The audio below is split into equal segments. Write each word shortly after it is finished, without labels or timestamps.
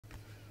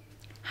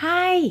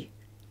Hi!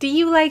 Do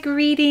you like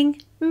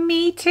reading?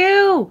 Me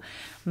too!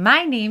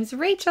 My name's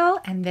Rachel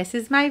and this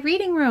is my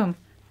reading room.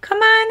 Come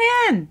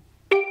on in!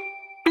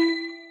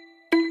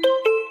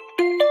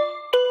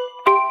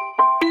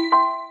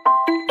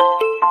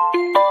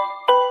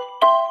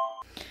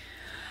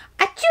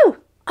 Achoo!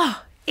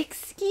 Oh,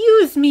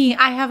 excuse me,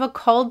 I have a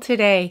cold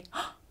today.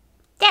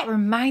 That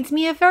reminds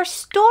me of our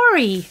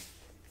story.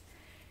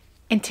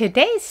 In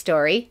today's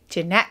story,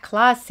 Jeannette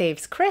Claus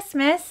Saves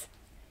Christmas,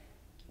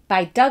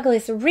 by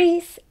Douglas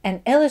Reés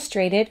and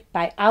illustrated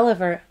by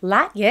Oliver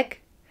Latyk,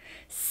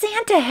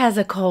 Santa has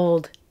a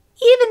cold.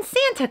 Even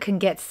Santa can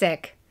get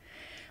sick.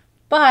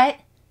 But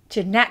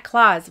Jeannette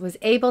Claus was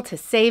able to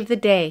save the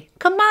day.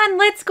 Come on,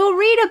 let's go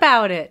read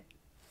about it.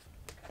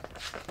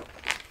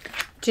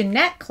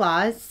 Jeannette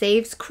Claus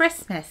Saves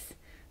Christmas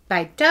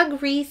by Doug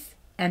Reés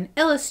and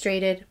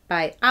illustrated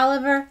by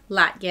Oliver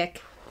Latyk.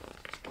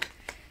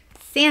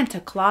 Santa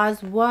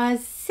Claus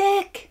was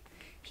sick.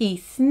 He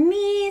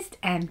sneezed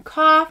and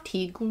coughed,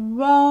 he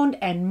groaned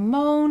and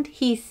moaned,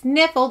 he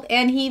sniffled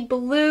and he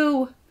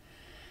blew.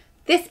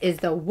 "This is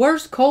the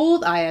worst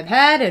cold I have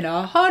had in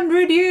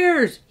 100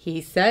 years,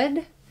 he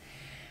said.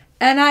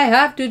 "And I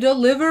have to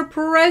deliver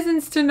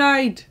presents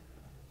tonight."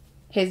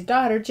 His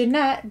daughter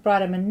Jeannette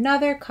brought him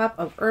another cup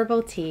of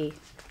herbal tea.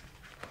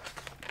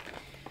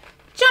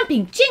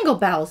 "Jumping jingle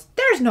bells,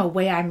 there's no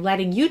way I'm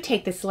letting you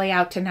take the sleigh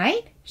out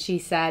tonight," she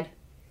said.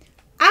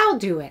 "I'll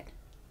do it."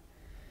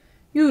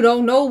 "You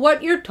don't know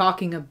what you're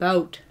talking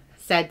about,"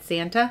 said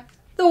Santa.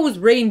 "Those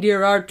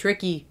reindeer are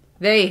tricky.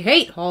 They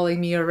hate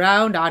hauling me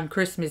around on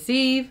Christmas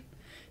Eve.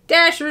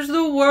 Dasher's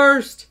the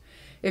worst.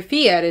 If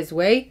he had his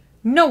way,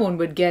 no one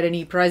would get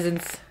any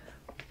presents."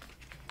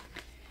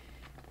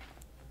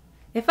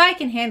 "If I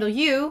can handle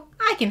you,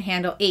 I can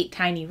handle 8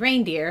 tiny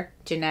reindeer,"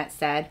 Jeannette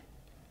said.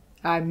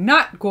 "I'm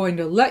not going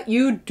to let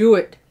you do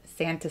it,"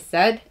 Santa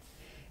said.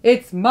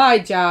 "It's my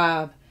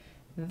job."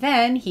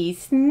 Then he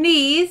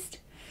sneezed.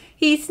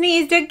 He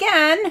sneezed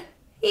again.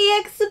 He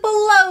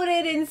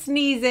exploded in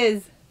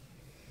sneezes.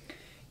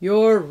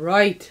 "You're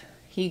right,"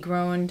 he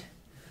groaned.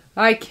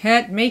 "I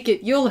can't make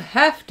it. You'll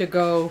have to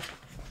go."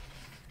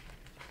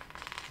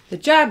 "The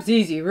job's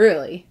easy,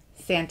 really,"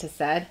 Santa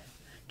said.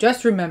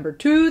 "Just remember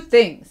 2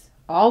 things.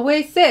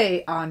 Always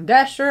say on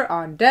Dasher,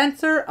 on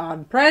Dancer,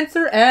 on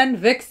Prancer and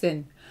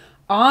Vixen.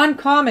 On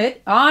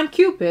Comet, on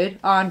Cupid,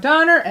 on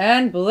Donner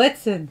and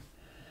Blitzen.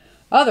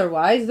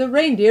 Otherwise the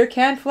reindeer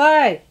can't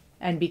fly.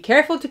 And be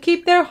careful to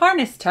keep their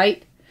harness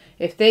tight.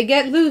 If they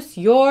get loose,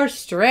 you're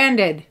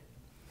stranded."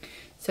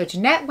 So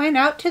Jeannette went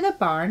out to the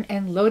barn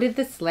and loaded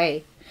the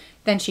sleigh.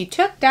 Then she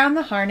took down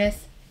the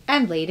harness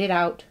and laid it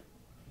out.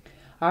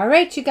 "All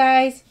right, you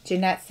guys,"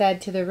 Jeannette said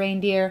to the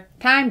reindeer.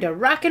 "Time to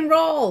rock and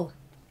roll."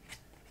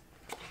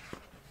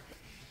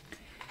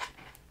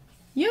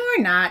 "You're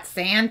not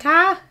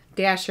Santa,"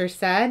 Dasher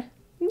said.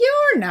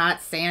 "You're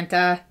not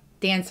Santa,"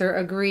 Dancer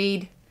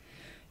agreed.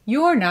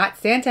 "You're not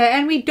Santa,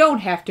 and we don't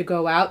have to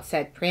go out,"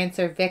 said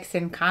Prancer,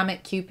 Vixen,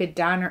 Comet, Cupid,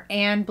 Donner,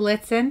 and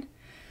Blitzen.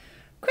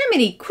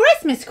 "Criminy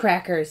Christmas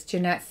crackers,"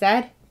 Jeannette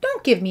said.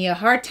 "Don't give me a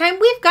hard time.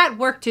 We've got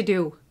work to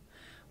do."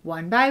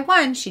 One by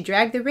one, she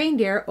dragged the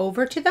reindeer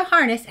over to the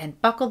harness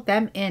and buckled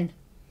them in.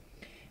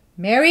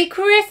 "Merry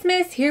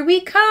Christmas, here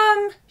we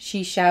come,"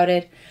 she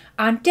shouted.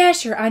 "On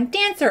Dasher, on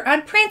Dancer,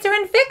 on Prancer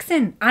and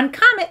Vixen, on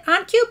Comet,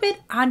 on Cupid,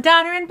 on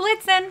Donner and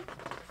Blitzen."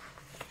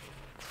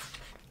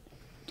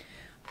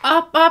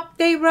 Up, up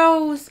they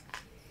rose.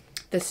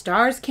 The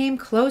stars came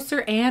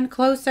closer and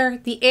closer.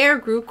 The air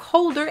grew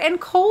colder and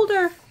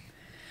colder.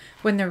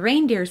 When the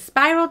reindeer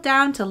spiraled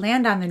down to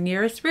land on the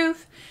nearest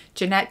roof,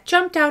 Jeannette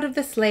jumped out of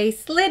the sleigh,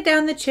 slid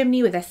down the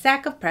chimney with a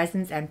sack of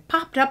presents, and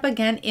popped up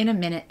again in a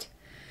minute.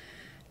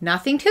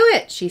 "Nothing to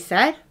it," she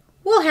said.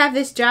 "We'll have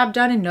this job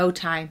done in no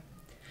time."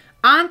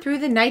 On through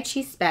the night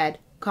she sped,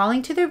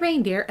 calling to the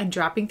reindeer and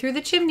dropping through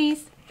the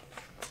chimneys.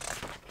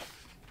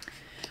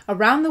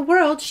 Around the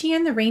world she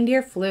and the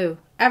reindeer flew.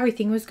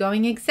 Everything was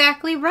going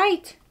exactly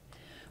right.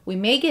 "We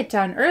may get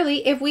done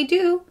early. If we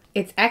do,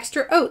 it's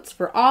extra oats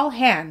for all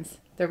hands."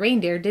 The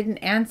reindeer didn't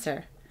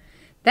answer.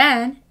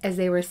 Then, as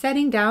they were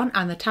setting down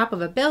on the top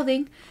of a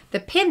building, the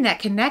pin that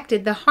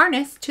connected the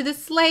harness to the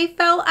sleigh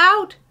fell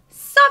out.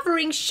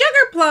 "Suffering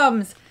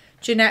sugarplums!"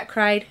 Jeannette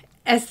cried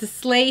as the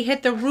sleigh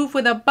hit the roof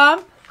with a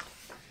bump.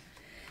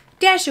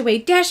 dash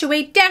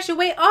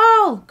away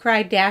all!"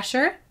 cried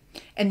Dasher.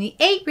 And the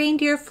 8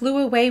 reindeer flew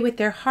away with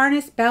their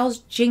harness bells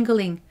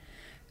jingling.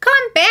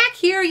 "Come back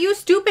here, you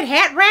stupid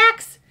hat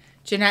racks!"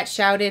 Jeannette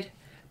shouted.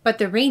 But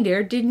the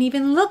reindeer didn't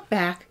even look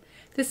back.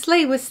 The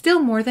sleigh was still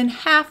more than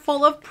half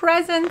full of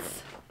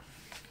presents.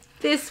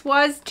 This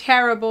was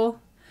terrible.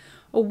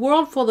 A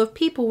world full of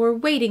people were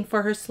waiting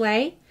for her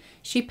sleigh.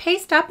 She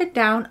paced up and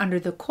down under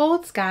the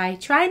cold sky,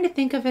 trying to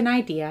think of an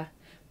idea,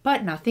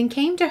 but nothing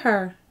came to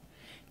her.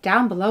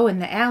 Down below in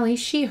the alley,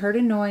 she heard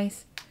a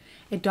noise.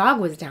 A dog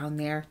was down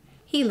there.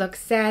 He looked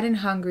sad and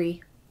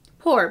hungry.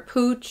 "Poor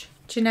Pooch,"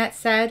 Jeannette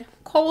said,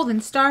 "cold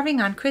and starving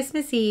on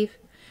Christmas Eve."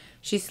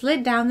 She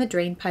slid down the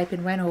drain pipe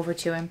and went over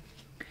to him.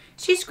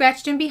 She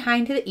scratched him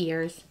behind the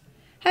ears.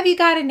 Have you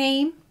got a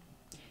name?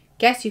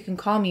 Guess you can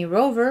call me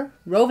Rover.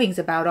 Roving's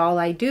about all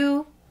I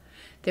do.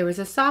 There was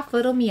a soft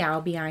little meow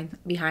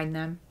behind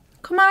them.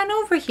 Come on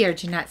over here,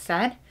 Jeanette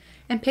said,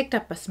 and picked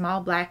up a small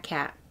black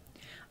cat.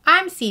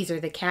 I'm Caesar,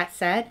 the cat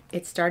said.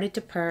 It started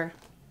to purr.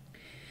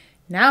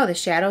 Now the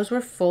shadows were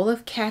full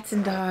of cats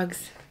and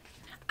dogs.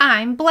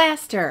 I'm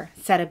Blaster,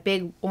 said a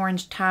big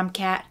orange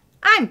tomcat.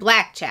 I'm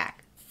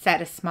Blackjack,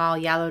 said a small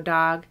yellow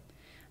dog.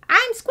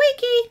 I'm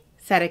Squeaky,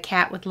 said a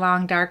cat with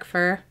long dark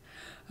fur.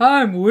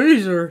 I'm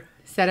Weezer,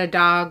 said a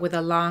dog with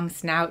a long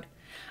snout.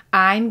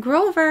 I'm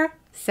Grover,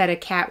 said a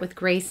cat with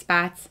gray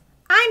spots.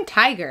 I'm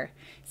Tiger,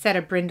 said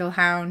a brindle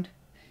hound.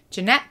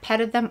 Jeanette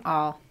petted them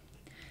all.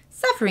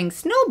 Suffering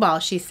Snowball,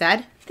 she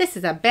said. This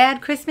is a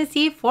bad Christmas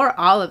Eve for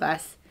all of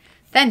us.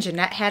 Then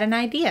Jeanette had an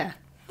idea.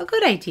 A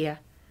good idea.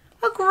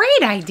 A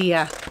great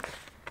idea.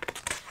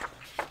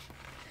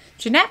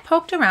 Jeanette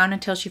poked around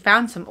until she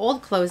found some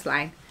old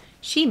clothesline.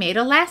 She made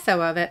a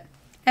lasso of it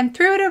and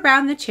threw it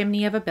around the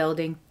chimney of a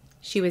building.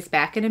 She was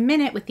back in a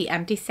minute with the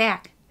empty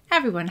sack.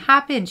 Everyone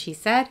hop in, she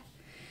said.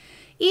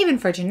 Even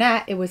for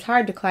Jeanette, it was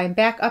hard to climb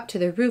back up to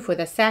the roof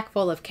with a sack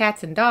full of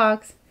cats and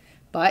dogs.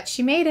 But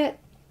she made it.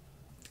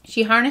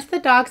 She harnessed the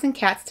dogs and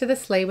cats to the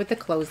sleigh with the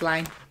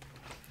clothesline.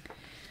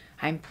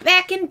 I'm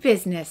back in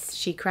business,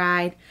 she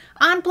cried.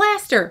 On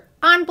Blaster,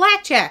 on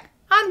Blackjack,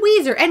 on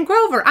Weezer and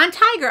Grover, on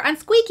Tiger, on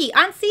Squeaky,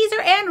 on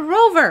Caesar and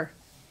Rover.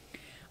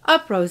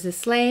 Up rose the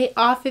sleigh,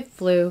 off it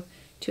flew,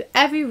 to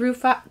every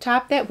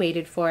rooftop that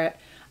waited for it,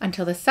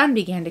 until the sun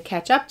began to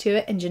catch up to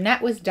it and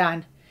Jeanette was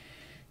done.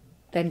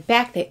 Then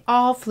back they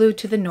all flew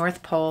to the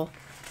North Pole.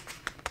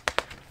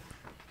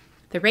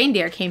 The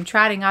reindeer came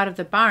trotting out of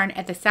the barn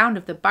at the sound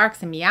of the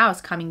barks and meows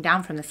coming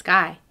down from the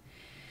sky.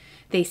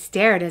 They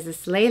stared as the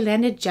sleigh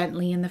landed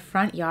gently in the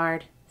front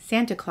yard.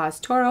 Santa Claus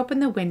tore open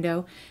the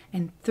window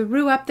and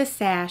threw up the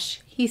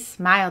sash. He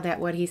smiled at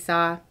what he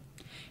saw.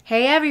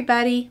 Hey,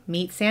 everybody,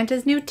 meet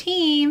Santa's new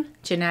team,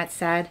 Jeanette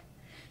said.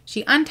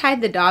 She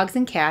untied the dogs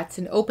and cats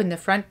and opened the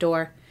front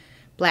door.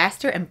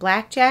 Blaster and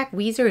Blackjack,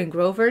 Weezer and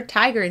Grover,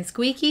 Tiger and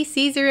Squeaky,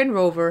 Caesar and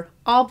Rover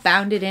all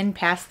bounded in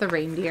past the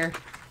reindeer.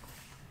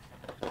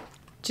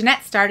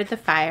 Jeanette started the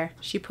fire.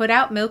 She put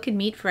out milk and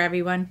meat for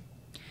everyone.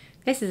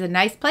 This is a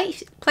nice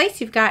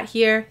place you've got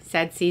here,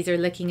 said Caesar,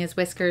 licking his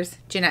whiskers.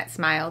 Jeanette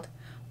smiled.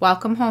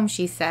 Welcome home,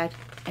 she said,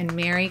 and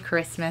Merry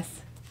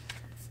Christmas.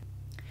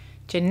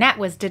 Jeanette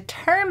was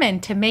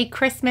determined to make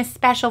Christmas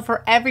special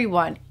for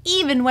everyone,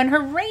 even when her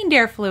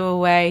reindeer flew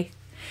away.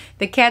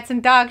 The cats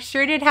and dogs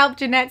sure did help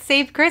Jeanette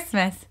save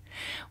Christmas.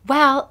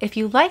 Well, if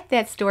you liked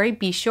that story,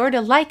 be sure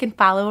to like and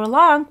follow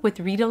along with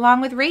Read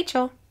Along with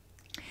Rachael.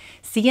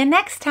 See you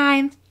next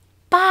time.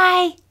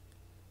 Bye.